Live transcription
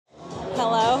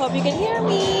hope you can hear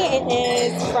me. It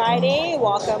is Friday.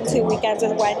 Welcome to Weekends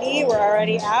with Wendy. We're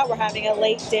already out. We're having a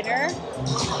late dinner.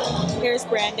 Here's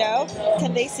Brando.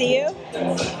 Can they see you?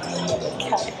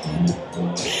 Okay.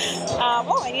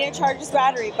 Oh, I need to charge this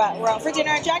battery, but we're out for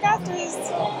dinner at Jack Astor's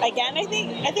again. I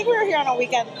think we were here on a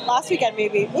weekend, last weekend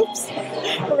maybe. Oops.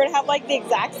 We're gonna have like the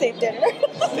exact same dinner.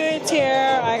 Food's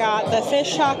here. I got the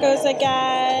fish tacos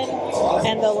again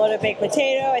and the loaded baked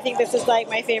potato. I think this is like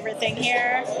my favorite thing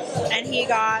here. And he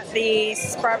got the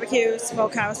barbecue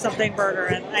smokehouse something burger,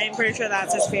 and I'm pretty sure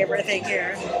that's his favorite thing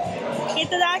here.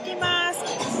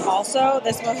 Itadakimasu. Also,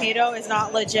 this mojito is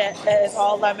not legit. It is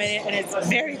all lemon and it's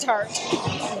very tart.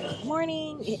 Good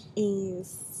morning. It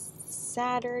is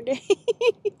Saturday.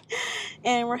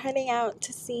 And we're heading out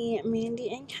to see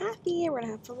Mandy and Kathy. We're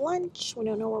gonna have some lunch. We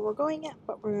don't know where we're going yet,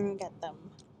 but we're gonna get them.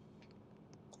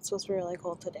 It's supposed to be really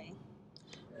cold today.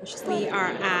 We are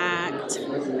at,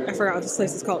 I forgot what this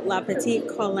place is called, La Petite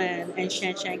Colline and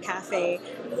Shan Shan Cafe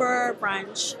for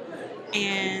brunch.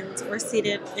 And we're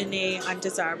seated in a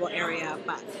undesirable area,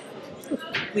 but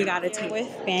we got a table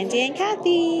with Mandy and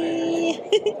Kathy.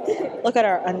 Look at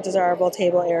our undesirable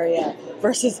table area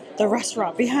versus the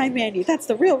restaurant behind Mandy. That's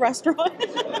the real restaurant.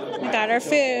 We got our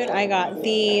food. I got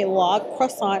the log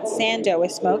croissant Sando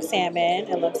with smoked salmon.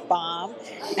 It looks bomb.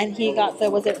 And he got the,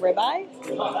 was it ribeye?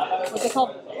 What's it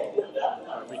called?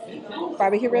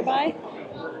 Barbecue ribeye?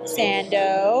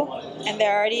 Sando, and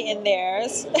they're already in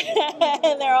theirs,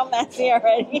 and they're all messy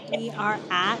already. We are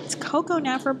at Coco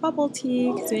now for bubble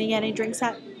tea because we didn't get any drinks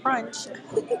at brunch.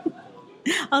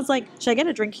 I was like, should I get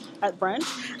a drink at brunch?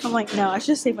 I'm like, no, I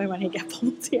should save my money and get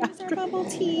bubble tea after. These are bubble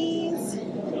teas.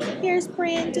 Here's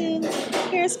Brandon.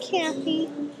 Here's Kathy.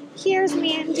 Here's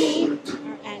Mandy.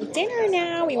 We're at dinner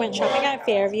now. We went shopping at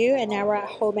Fairview, and now we're at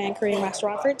Hoban Korean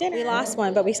restaurant for dinner. We lost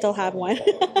one, but we still have one.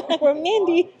 We're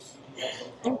Mandy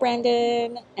and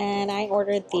Brandon, and I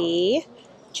ordered the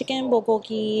chicken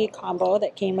bulgogi combo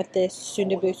that came with this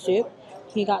sundubu soup.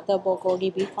 He got the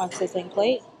bulgogi beef on sizzling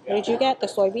plate. What did you get? The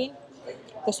soybean?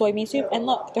 The soybean soup. And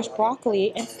look, there's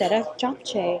broccoli instead of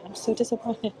japchae. I'm so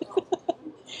disappointed.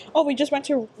 Oh, we just went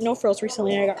to No Frills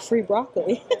recently and I got free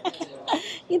broccoli.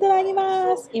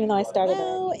 Itadakimasu. Even though I started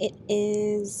already. It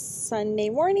is Sunday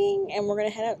morning and we're going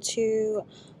to head out to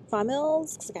Fa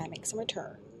Mills because I got to make some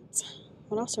returns.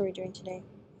 What else are we doing today?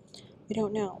 We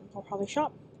don't know. We'll probably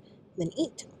shop, then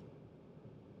eat.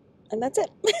 And that's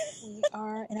it. We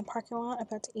are in a parking lot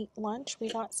about to eat lunch. We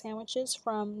got sandwiches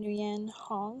from Nguyen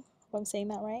Hong, if I'm saying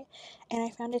that right. And I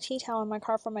found a tea towel in my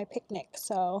car from my picnic,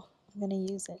 so I'm going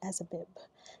to use it as a bib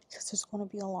because there's going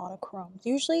to be a lot of crumbs.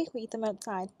 Usually we eat them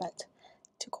outside, but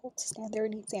too cold to stand there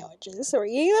and eat sandwiches, so we're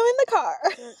eating them in the car.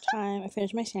 Time I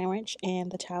finished my sandwich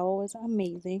and the towel was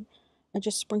amazing. I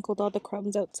just sprinkled all the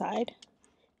crumbs outside.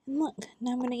 And look,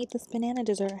 now I'm going to eat this banana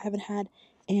dessert I haven't had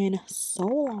in so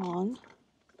long.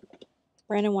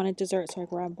 Brandon wanted dessert, so I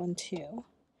grabbed one too.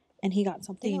 And he got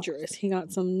something dangerous. He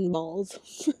got some balls.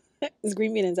 It's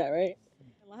green bean, is that right?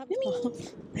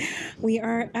 We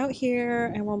are out here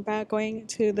and we're back going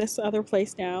to this other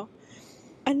place now.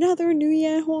 Another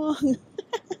Nguyen Huang.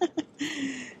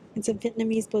 It's a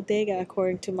Vietnamese bodega,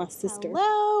 according to my sister.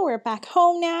 Hello, we're back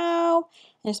home now.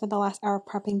 I spent the last hour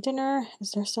prepping dinner.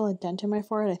 Is there still a dent in my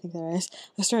forehead? I think there is.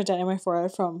 There's still a dent in my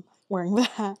forehead from wearing the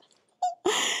hat.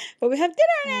 But we have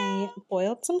dinner now. I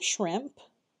boiled some shrimp.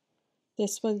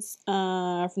 This was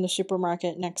from the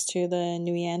supermarket next to the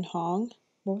Nguyen Hong.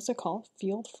 What was it called?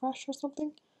 Field Fresh or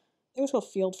something? It was called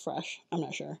Field Fresh. I'm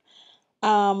not sure.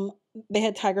 They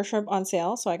had tiger shrimp on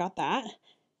sale, so I got that.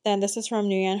 Then this is from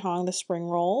Nguyen Hong, the spring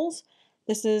rolls.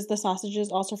 This is the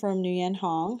sausages also from Nguyen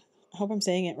Hong. I hope I'm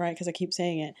saying it right because I keep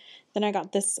saying it. Then I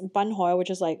got this bun hoi,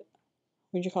 which is like,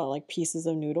 what would you call it? Like pieces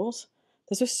of noodles.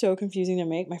 This was so confusing to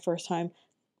make. My first time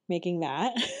making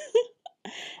that.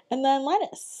 And then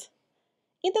lettuce.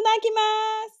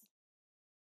 Itadakimasu!